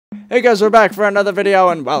Hey guys, we're back for another video,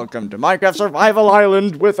 and welcome to Minecraft Survival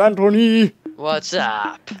Island with Anthony. What's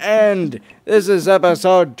up? And this is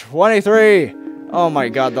episode 23. Oh my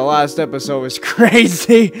god, the last episode was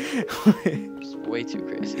crazy. It's way too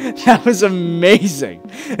crazy. That was amazing.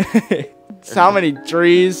 It's how many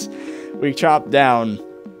trees we chopped down.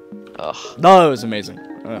 Ugh. No, it was amazing.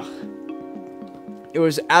 Ugh. It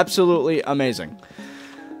was absolutely amazing.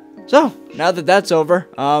 So, now that that's over,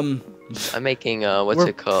 I'm making, what's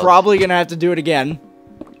it called? we're probably gonna have to do it again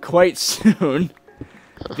quite soon.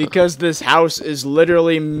 Because this house is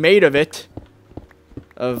literally made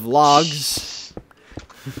of logs.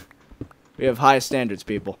 We have high standards,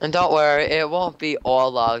 people. And don't worry, it won't be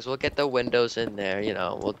all logs. We'll get the windows in there, you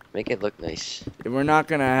know, we'll make it look nice. We're not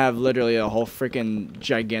gonna have literally a whole freaking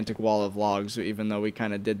gigantic wall of logs, even though we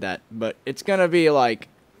kind of did that. But it's gonna be like,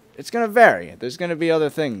 it's gonna vary. There's gonna be other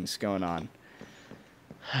things going on.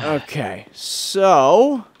 Okay,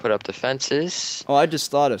 so... Put up the fences. Oh, I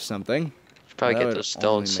just thought of something. Probably That get would those stone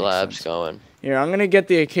only make slabs sense. going. Here, I'm gonna get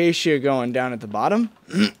the acacia going down at the bottom.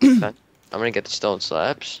 Okay. I'm gonna get the stone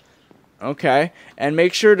slabs. Okay, and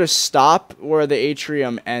make sure to stop where the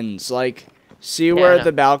atrium ends. Like, see where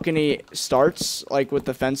the balcony starts, like with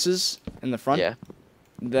the fences in the front? Yeah.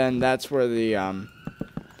 Then that's where the,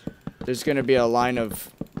 there's gonna be a line of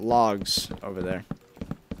logs over there.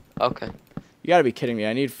 Okay. You gotta be kidding me.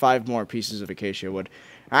 I need 5 more pieces of acacia wood.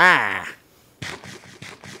 Ah!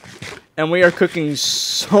 And we are cooking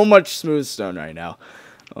so much smooth stone right now.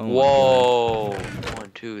 Oh Whoa.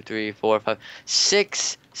 1, 2, 3, 4, 5,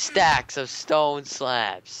 6 stacks of stone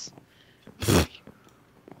slabs. Can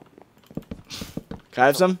I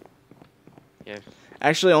have some? Yeah.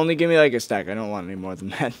 Actually, only give me like a stack. I don't want any more than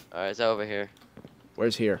that. Alright, it's over here.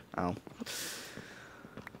 Where's here? Oh.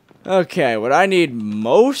 Okay, what I need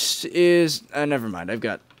most is... never mind. I've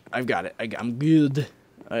got it. I'm good.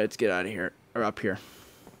 Let's get out of here. Or up here.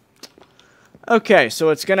 Okay, so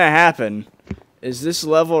what's going to happen is this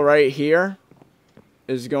level right here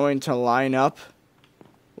is going to line up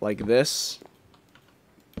like this.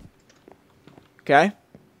 Okay?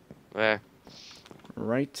 Where?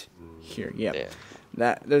 Right here. Yep.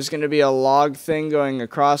 There. There's going to be a log thing going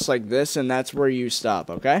across like this, and that's where you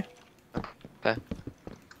stop, okay? Okay.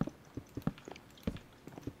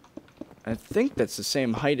 I think that's the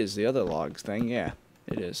same height as the other logs thing. Yeah,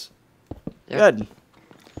 it is. Yep. Good.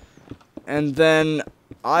 And then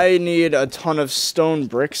I need a ton of stone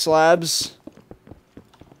brick slabs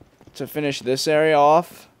to finish this area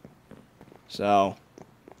off. So,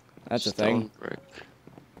 that's a thing. Stone brick.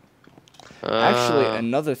 Actually,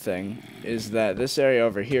 another thing is that this area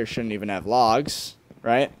over here shouldn't even have logs,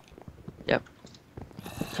 right? Yep.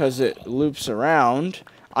 Because it loops around.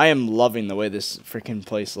 I am loving the way this freaking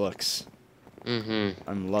place looks. Mm-hmm.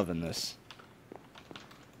 I'm loving this.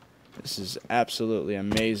 This is absolutely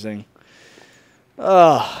amazing.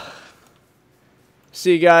 Oh.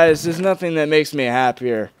 See, guys, there's nothing that makes me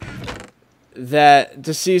happier that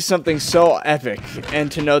to see something so epic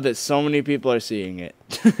and to know that so many people are seeing it.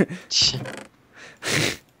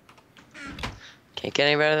 Can't get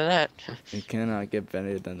any better than that. You cannot get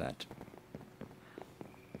better than that.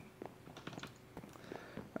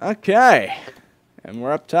 Okay. And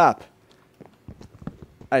we're up top.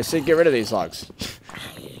 I said get rid of these logs.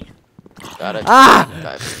 Got it.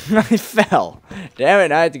 Ah! I fell. Damn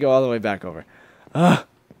it, I had to go all the way back over.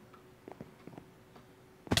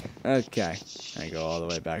 Okay. I go all the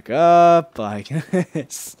way back up like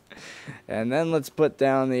this. And then let's put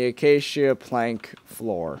down the acacia plank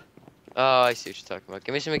floor. Oh, I see what you're talking about.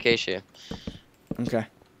 Give me some acacia. Okay.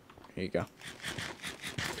 Here you go.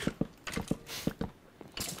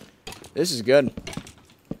 This is good.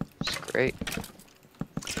 It's great.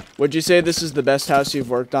 Would you say this is the best house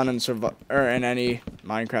you've worked on in in any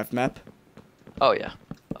Minecraft map? Oh yeah.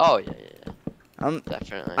 Oh yeah, yeah, yeah.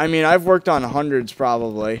 Definitely. I mean, I've worked on hundreds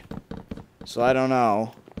probably, so I don't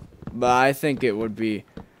know, but I think it would be.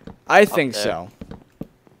 I think so.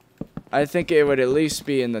 I think it would at least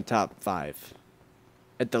be in the top 5,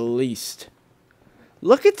 at the least.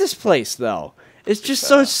 Look at this place, though. It's just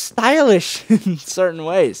so stylish in certain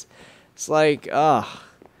ways. It's like,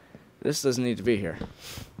 this doesn't need to be here.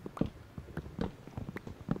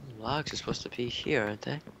 Logs are supposed to be here, aren't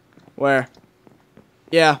they? Where?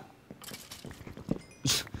 Yeah.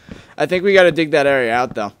 I think we gotta dig that area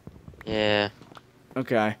out, though. Yeah.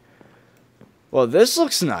 Okay. Well, this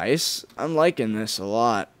looks nice. I'm liking this a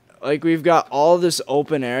lot. Like, we've got all this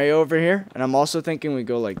open area over here, and I'm also thinking we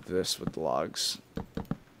go like this with the logs.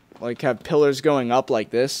 Like, have pillars going up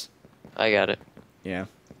like this. I got it. Yeah.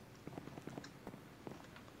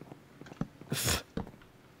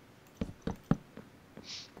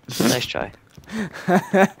 Nice try.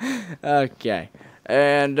 Okay.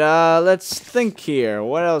 And let's think here.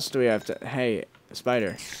 What else do we have to... Hey,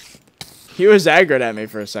 spider. He was aggroed at me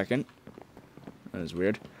for a second. That was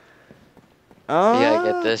weird. We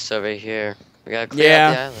gotta get this over here. We gotta clear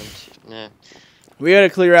out the island. Yeah. We gotta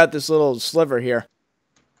clear out this little sliver here.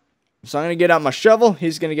 So I'm gonna get out my shovel.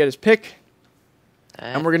 He's gonna get his pick.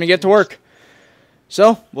 And we're gonna get to work.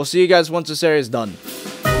 So, we'll see you guys once this area is done.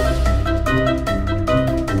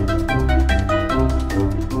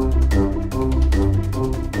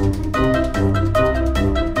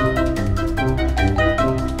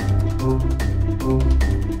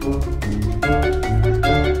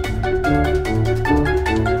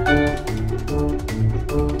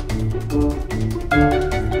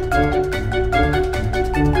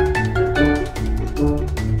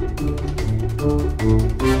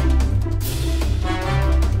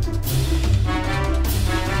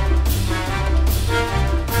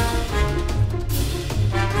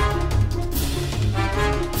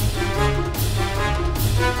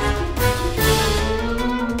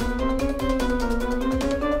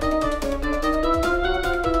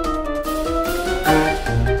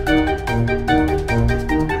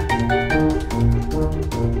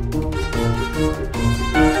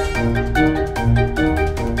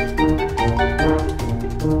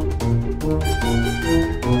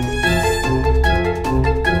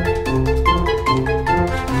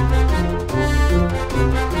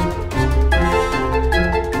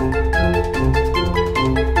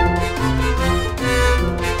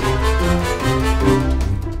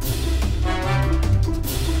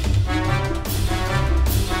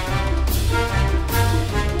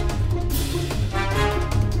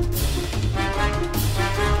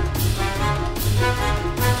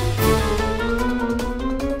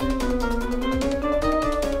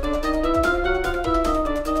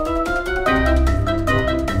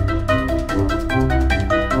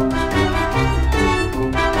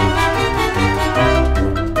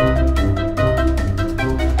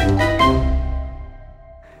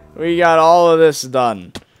 We got all of this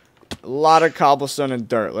done. A lot of cobblestone and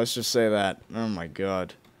dirt. Let's just say that. Oh my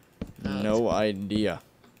god. No idea.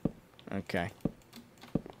 Okay.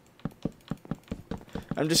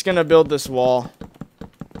 I'm just gonna build this wall.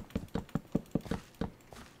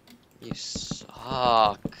 You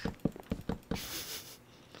suck.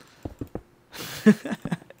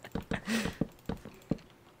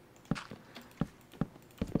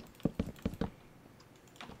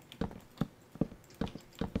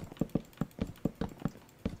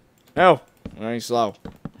 No, very slow.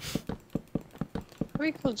 Why are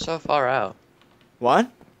we going so far out? What?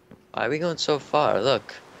 Why are we going so far?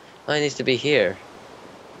 Look, mine needs to be here.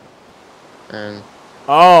 And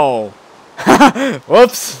oh,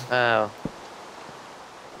 whoops! wow,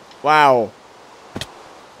 Wow.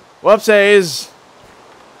 Whoopsies!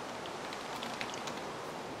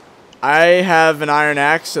 I have an iron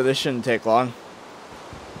axe, so this shouldn't take long.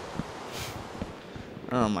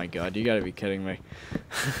 Oh my god, you gotta be kidding me.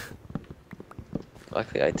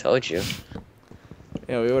 luckily I told you.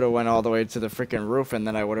 Yeah, we would have went all the way to the freaking roof, and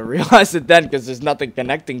then I would have realized it then, because there's nothing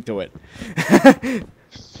connecting to it.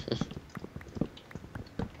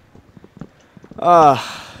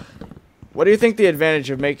 What do you think the advantage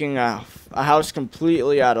of making a house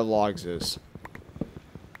completely out of logs is?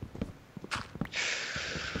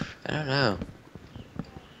 I don't know.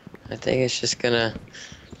 I think it's just gonna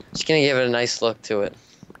give it a nice look to it.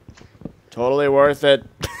 Totally worth it.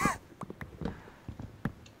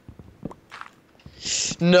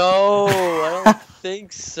 No, I don't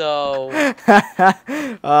think so.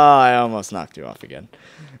 Oh, I almost knocked you off again.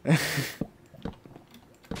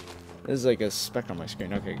 There's like a speck on my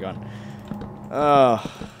screen. Okay, gone.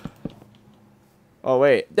 Oh,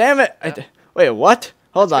 wait. Damn it! Yeah. Wait, what?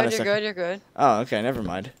 Hold on a second. You're good, you're good. Oh, okay, never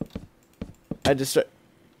mind. I just...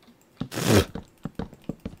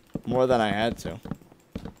 More than I had to.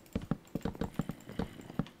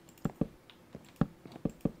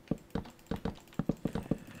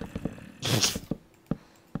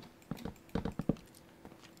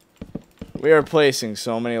 We are placing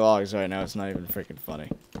so many logs right now, it's not even freaking funny.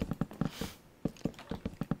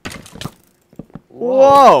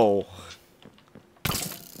 Whoa!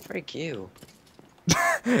 Freak you.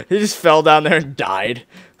 He just fell down there and died.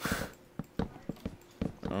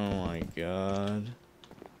 Oh my god.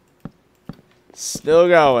 Still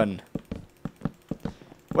going.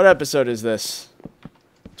 What episode is this?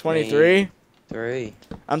 23? 3.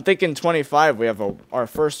 I'm thinking 25. We have our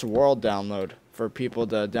first world download for people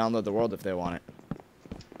to download the world if they want it.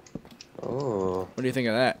 Ooh. What do you think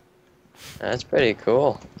of that? That's pretty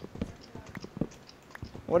cool.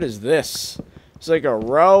 What is this? It's like a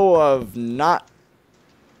row of not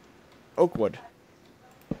oak wood.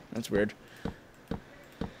 That's weird.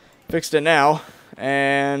 Fixed it now,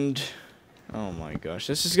 and oh my gosh,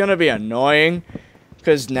 this is gonna be annoying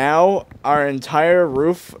because now our entire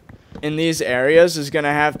roof in these areas is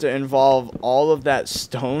gonna have to involve all of that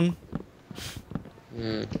stone.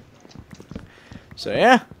 So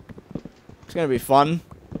yeah, it's gonna be fun.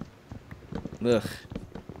 Ugh.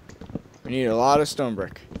 We need a lot of stone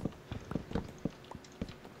brick.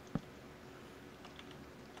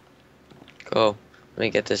 Go. Let me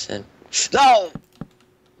get this in. No!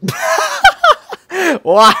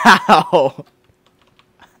 Wow!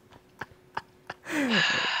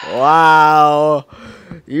 Wow!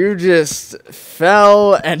 You just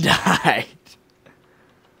fell and died.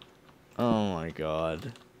 Oh my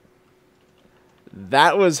god.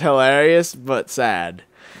 That was hilarious, but sad.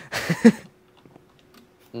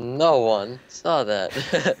 No one saw that.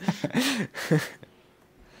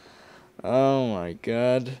 Oh my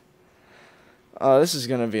god. Oh, this is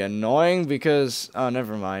gonna be annoying because... Oh,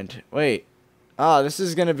 never mind. Wait. Oh, this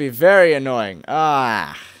is gonna be very annoying.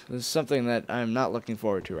 Ah, this is something that I'm not looking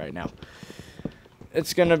forward to right now.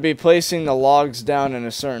 It's gonna be placing the logs down in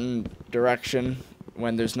a certain direction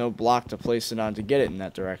when there's no block to place it on to get it in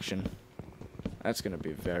that direction. That's gonna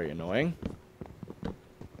be very annoying.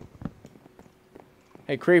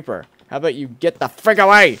 Hey, Creeper, how about you get the frick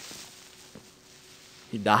away?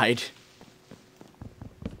 He died.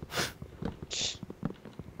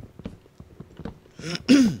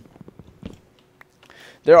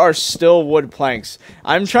 There are still wood planks.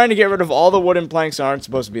 I'm trying to get rid of all the wooden planks that aren't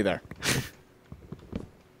supposed to be there.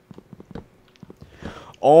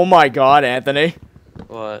 Oh my god, Anthony.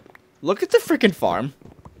 What? Look at the freaking farm.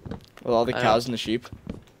 With all the cows and the sheep.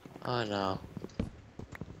 Oh no.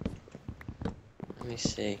 Let me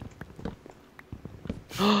see.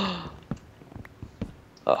 Oh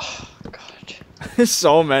god. There's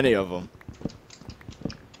so many of them.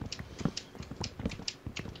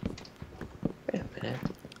 Wait a minute.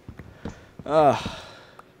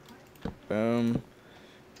 Boom.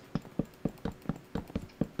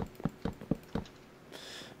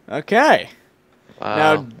 Okay. Wow.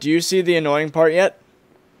 Now, do you see the annoying part yet?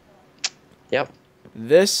 Yep.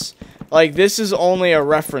 This is only a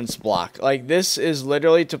reference block. Like, this is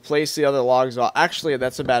literally to place the other logs off. Actually,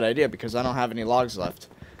 that's a bad idea because I don't have any logs left.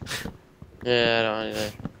 Yeah, I don't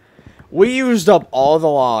either. We used up all the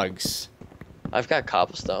logs. I've got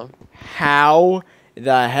cobblestone. How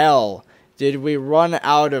the hell did we run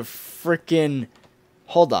out of frickin'...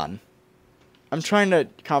 Hold on. I'm trying to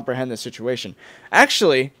comprehend the situation.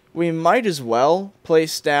 Actually, we might as well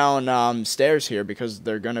place down stairs here because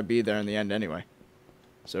they're going to be there in the end anyway.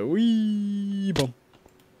 So, wee boom.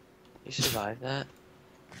 You survived that?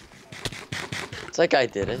 It's like I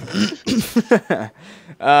didn't.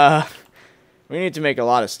 We need to make a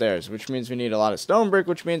lot of stairs, which means we need a lot of stone brick,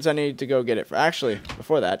 which means I need to go get it. Actually,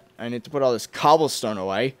 before that, I need to put all this cobblestone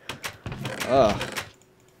away. Ugh.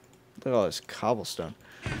 Look at all this cobblestone.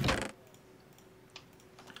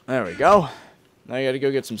 There we go. Now you gotta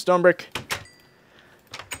go get some stone brick.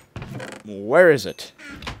 Where is it?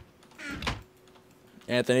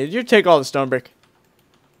 Anthony, did you take all the stone brick?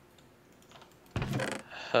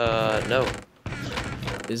 No.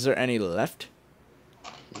 Is there any left?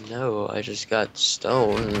 No, I just got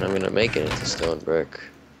stone, and I'm gonna make it into stone brick.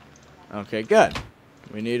 Okay, good.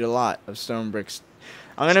 We need a lot of stone bricks.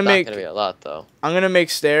 It's not gonna be a lot, though. I'm gonna make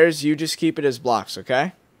stairs. You just keep it as blocks,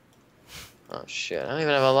 okay? Oh, shit. I don't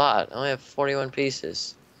even have a lot. I only have 41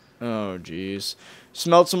 pieces. Oh, jeez.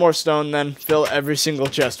 Smelt some more stone, then. Fill every single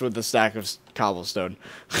chest with a stack of cobblestone.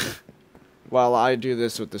 While I do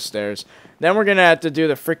this with the stairs. Then we're gonna have to do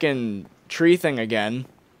the freaking tree thing again.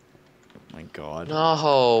 Oh my god.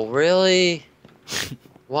 No, really?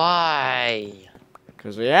 Why?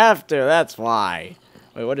 Because we have to, that's why.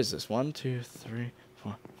 Wait, what is this? 1, 2, 3,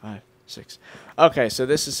 4, 5, 6. Okay, so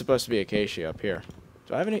this is supposed to be acacia up here.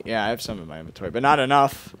 Do I have any? Yeah, I have some in my inventory, but not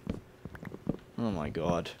enough. Oh my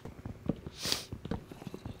god.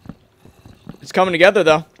 It's coming together,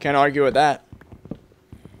 though. Can't argue with that.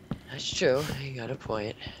 That's true. You got a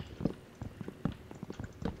point.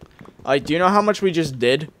 Do you know how much we just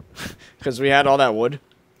did? Because we had all that wood.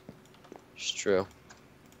 It's true.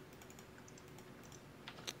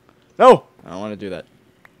 No! I don't want to do that.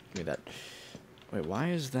 Give me that. Wait, why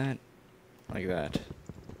is that like that?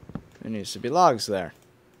 There needs to be logs there.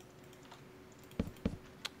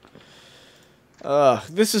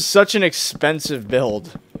 This is such an expensive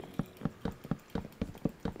build.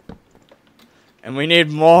 And we need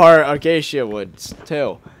more acacia woods,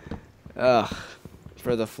 too.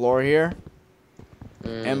 For the floor here.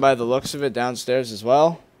 And by the looks of it, downstairs as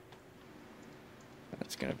well.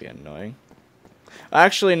 That's gonna be annoying.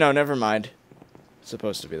 Actually, no, never mind. It's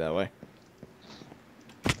supposed to be that way.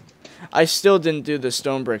 I still didn't do the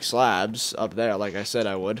stone brick slabs up there like I said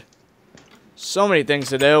I would. So many things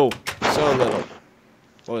to do. So little.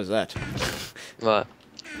 What was that? What?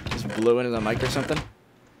 Just blew into the mic or something?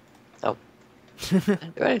 Oh.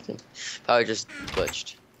 Didn't do anything. Probably just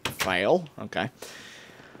glitched. Fail? Okay.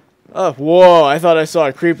 Oh, whoa, I thought I saw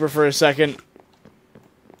a creeper for a second.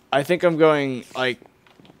 I think I'm going, like,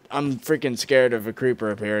 I'm freaking scared of a creeper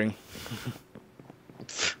appearing.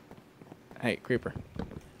 Hey, creeper.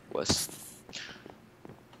 Was.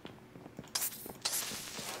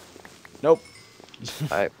 Nope.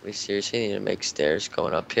 Alright, we seriously need to make stairs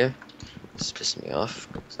going up here. This is pissing me off.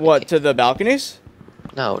 What, to the balconies?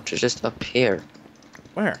 No, to just up here.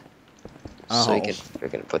 Where? So we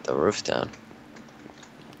can put the roof down.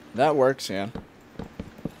 That works, yeah.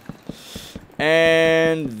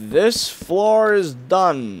 And this floor is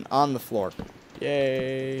done on the floor.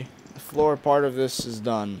 Yay. The floor part of this is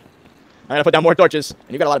done. I gotta put down more torches.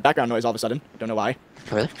 And you got a lot of background noise all of a sudden. Don't know why.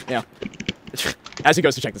 Oh, really? Yeah. As he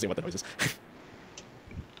goes to check to see what the noise is.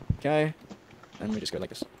 Okay. And we just go like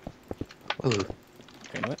this. Ooh. Okay,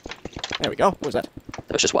 you know what? There we go. What was that?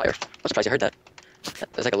 That was just wire. I'm surprised you heard that.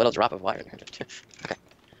 There's like a little drop of wire in there. Okay.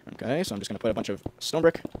 Okay, so I'm just gonna put a bunch of stone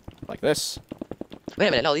brick like this. Wait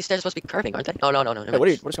a minute. No, these stairs are supposed to be curving, aren't they? Oh, no. Hey, what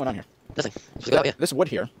is going on here? Nothing. So that, this wood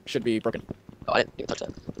here should be broken. Oh, I didn't even touch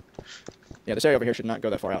that. Yeah, this area over here should not go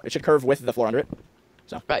that far out. It should curve with the floor under it.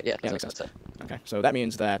 So Right, yeah. makes sense. Okay, so that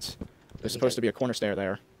means that there's supposed to be a corner stair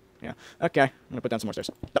there. Yeah. Okay, I'm gonna put down some more stairs.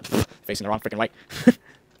 Facing the wrong freaking way.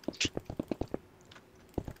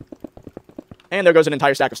 And there goes an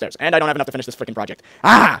entire stack of stairs. And I don't have enough to finish this freaking project.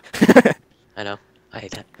 Ah! I know. I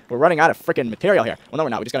hate that. We're running out of freaking material here. Well, no, we're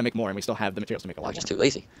not. We just gotta make more, and we still have the materials to make a lot. I'm just too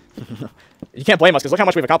lazy. You can't blame us, because look how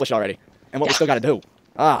much we've accomplished already. And what we still gotta do.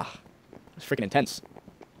 Ah. It's freaking intense.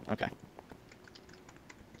 Okay.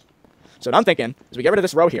 So what I'm thinking is we get rid of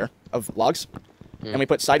this row here of logs, and we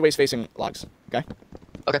put sideways facing logs. Okay?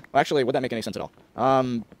 Okay. Well, actually, would that make any sense at all?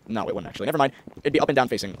 No, it wouldn't actually. Never mind. It'd be up and down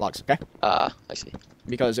facing logs, okay? I see.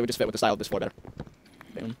 Because it would just fit with the style of this floor better.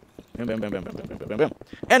 Boom. Boom, boom, boom, boom, boom, boom, boom, boom, boom.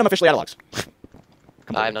 And I'm officially out of logs.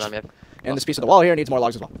 I have none on me. And this piece of the wall here needs more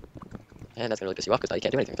logs as well. And that's gonna really piss you off because now you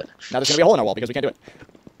can't do anything with it. Now there's gonna be a hole in our wall because we can't do it.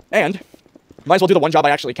 And might as well do the one job I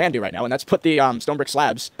actually can do right now, and that's put the stone brick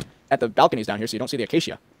slabs at the balconies down here so you don't see the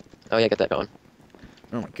acacia. Oh yeah, get that going.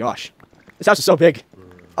 Oh my gosh. This house is so big.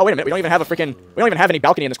 Oh, wait a minute. We don't even have any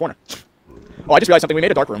balcony in this corner. Oh, I just realized something. We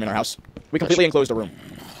made a dark room in our house. We completely enclosed a room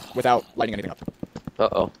without lighting anything up.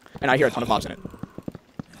 Uh-oh. And I hear a ton of mobs in it.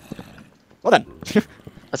 Well then.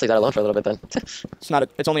 Let's leave that alone for a little bit then.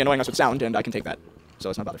 It's only annoying us with sound, and I can take that. So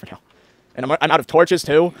it's not bother for now. And I'm out of torches,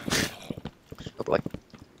 too. Oh boy.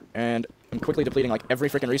 And I'm quickly depleting, like, every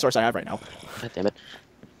freaking resource I have right now. God damn it.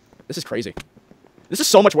 This is crazy. This is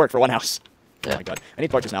so much work for one house. Yeah. Oh my god. I need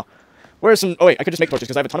torches now. Where's some... Oh, wait. I could just make torches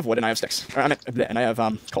because I have a ton of wood and I have sticks. And I have,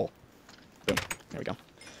 coal. Boom. There we go.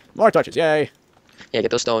 More torches. Yay. Yeah,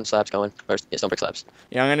 get those stone slabs going. Or yeah, stone brick slabs.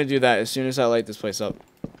 Yeah, I'm going to do that as soon as I light this place up.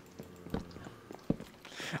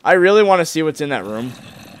 I really want to see what's in that room.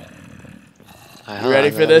 You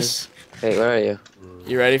ready for this? Wait, where are you?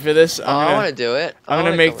 You ready for this? I want to do it. I'm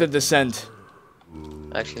going to make the descent.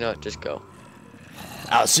 Actually, no, just go.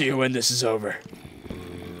 I'll see you when this is over.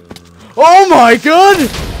 Oh my god!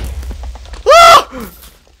 Ah!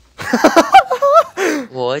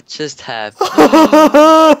 What just happened?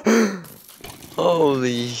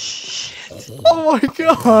 Holy shit. Oh my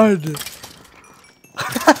god!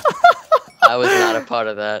 I was not a part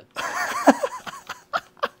of that.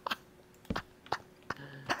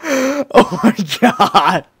 Oh my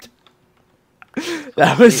god!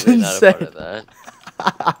 That was insane. Not a part of that.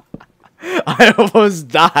 I almost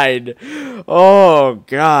died. Oh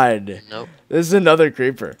god. Nope. This is another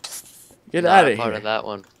creeper. Get out of here. Part of that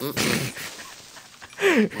one.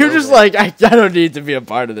 You're just like, I don't need to be a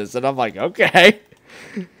part of this. And I'm like, okay.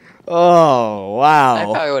 Oh, wow. I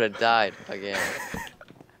probably would have died again.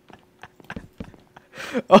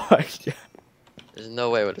 Oh my god. There's no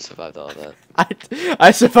way I would have survived all of that.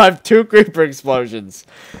 I survived 2 creeper explosions.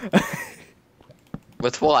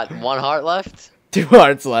 With what? 1 heart left? 2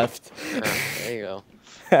 hearts left. Oh, there you go.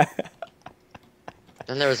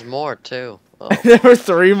 And there was more too. Oh. There were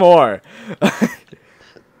 3 more.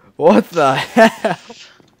 What the hell?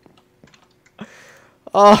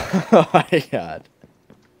 Oh my god.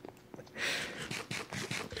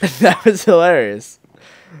 That was hilarious.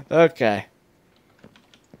 Okay.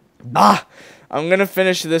 I'm gonna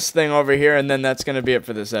finish this thing over here, and then that's gonna be it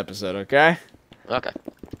for this episode, okay? Okay.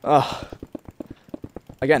 Oh.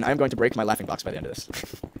 Again, I'm going to break my laughing box by the end of this.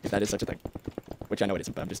 If that is such a thing. Which I know it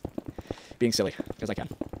isn't, but I'm just being silly, because I can.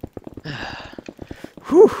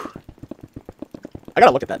 Whew. I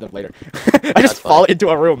gotta look at that later. I just fall into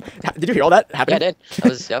a room. Did you hear all that happening? Yeah, I did. I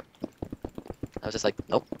was, yep. I was just like,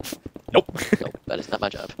 nope. Nope. Nope, that is not my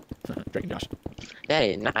job. Drake and Josh.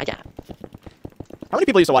 Hey, not my job. How many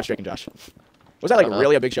people used to watch Drake and Josh? Was that like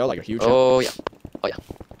really a big show, like a huge show? Oh, yeah. Oh, yeah.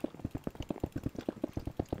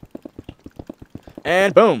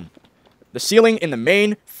 And boom. The ceiling in the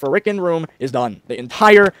main frickin' room is done. The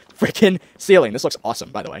entire frickin' ceiling. This looks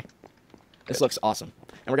awesome, by the way. This looks awesome.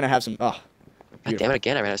 And we're gonna have some, God damn it,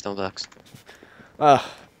 again, I ran out of stone blocks.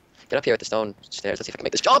 Get up here with the stone stairs. Let's see if I can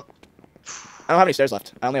make this jump. I don't have any stairs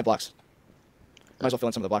left. I only have blocks. Might as well fill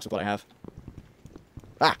in some of the blocks with what I have.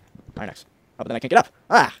 Ah! Alright, next. Oh, but then I can't get up.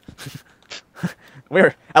 Ah!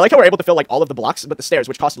 Weird. I like how we're able to fill, like, all of the blocks, but the stairs,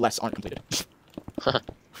 which cost less, aren't completed.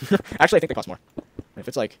 Actually, I think they cost more. If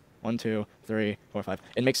it's like 1, 2, 3, 4, 5,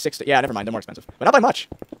 it makes 6. Yeah, never mind. They're more expensive, but not by much.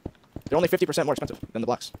 They're only 50% more expensive than the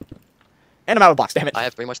blocks. And I'm out of blocks. Damn it. I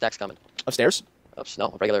have 3 more stacks coming. Of stairs? Of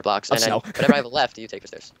snow, regular blocks. Of and snow. then whatever I have left, you take the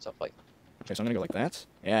stairs. So fight. Okay, so I'm gonna go like that.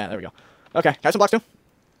 Yeah, there we go. Okay, can I have some blocks too?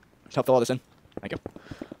 Just help fill all this in. Thank you.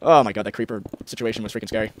 Oh my god, that creeper situation was freaking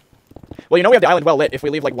scary. Well, you know we have the island well lit. If we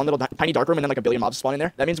leave like one little tiny dark room and then like a billion mobs spawn in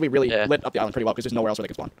there, that means we really lit up the island pretty well because there's nowhere else where they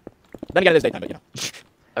can spawn. Then again, it is daytime, but you know.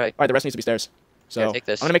 All right. All right, the rest needs to be stairs. So here, take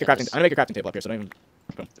this. I'm gonna make a crafting table up here. So don't even.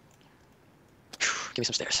 Boom. Give me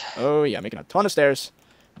some stairs. Oh yeah, making a ton of stairs.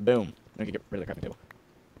 Boom. I'm gonna get rid of the crafting table.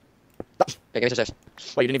 Stop. Okay, give me some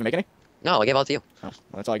stairs. Wait, you didn't even make any? No, I gave all to you. Oh, well,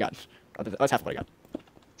 that's all I got. That's half of what I got.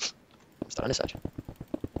 I'm still on this side.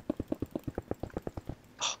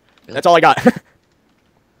 Oh, really? That's all I got.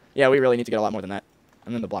 Yeah, we really need to get a lot more than that.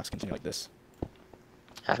 And then the blocks continue like this.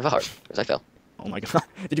 Half of a heart, because I fell. Oh my god.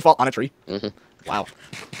 Did you fall on a tree? Mm-hmm. Wow.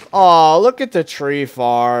 Oh, look at the tree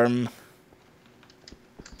farm.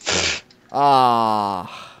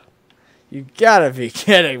 Ah. You gotta be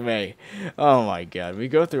kidding me. Oh my god. We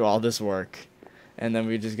go through all this work. And then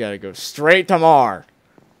we just gotta go straight to Mar.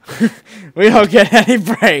 We don't get any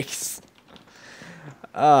breaks.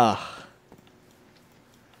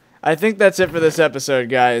 I think that's it for this episode,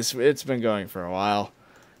 guys. It's been going for a while.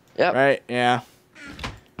 Yep. Right? Yeah.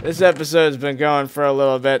 This episode's been going for a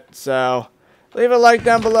little bit, so leave a like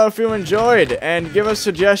down below if you enjoyed, and give us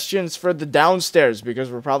suggestions for the downstairs,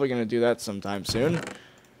 because we're probably going to do that sometime soon.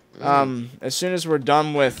 As soon as we're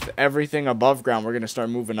done with everything above ground, we're going to start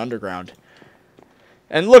moving underground.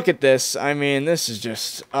 And look at this. I mean, this is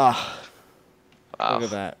just, wow. Look at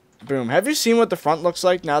that. Boom. Have you seen what the front looks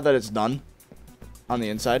like now that it's done? On the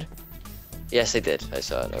inside? Yes, I did. I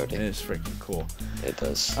saw it already. It is freaking cool. It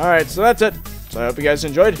does. Alright, so that's it. So I hope you guys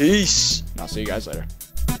enjoyed. Peace. And I'll see you guys later.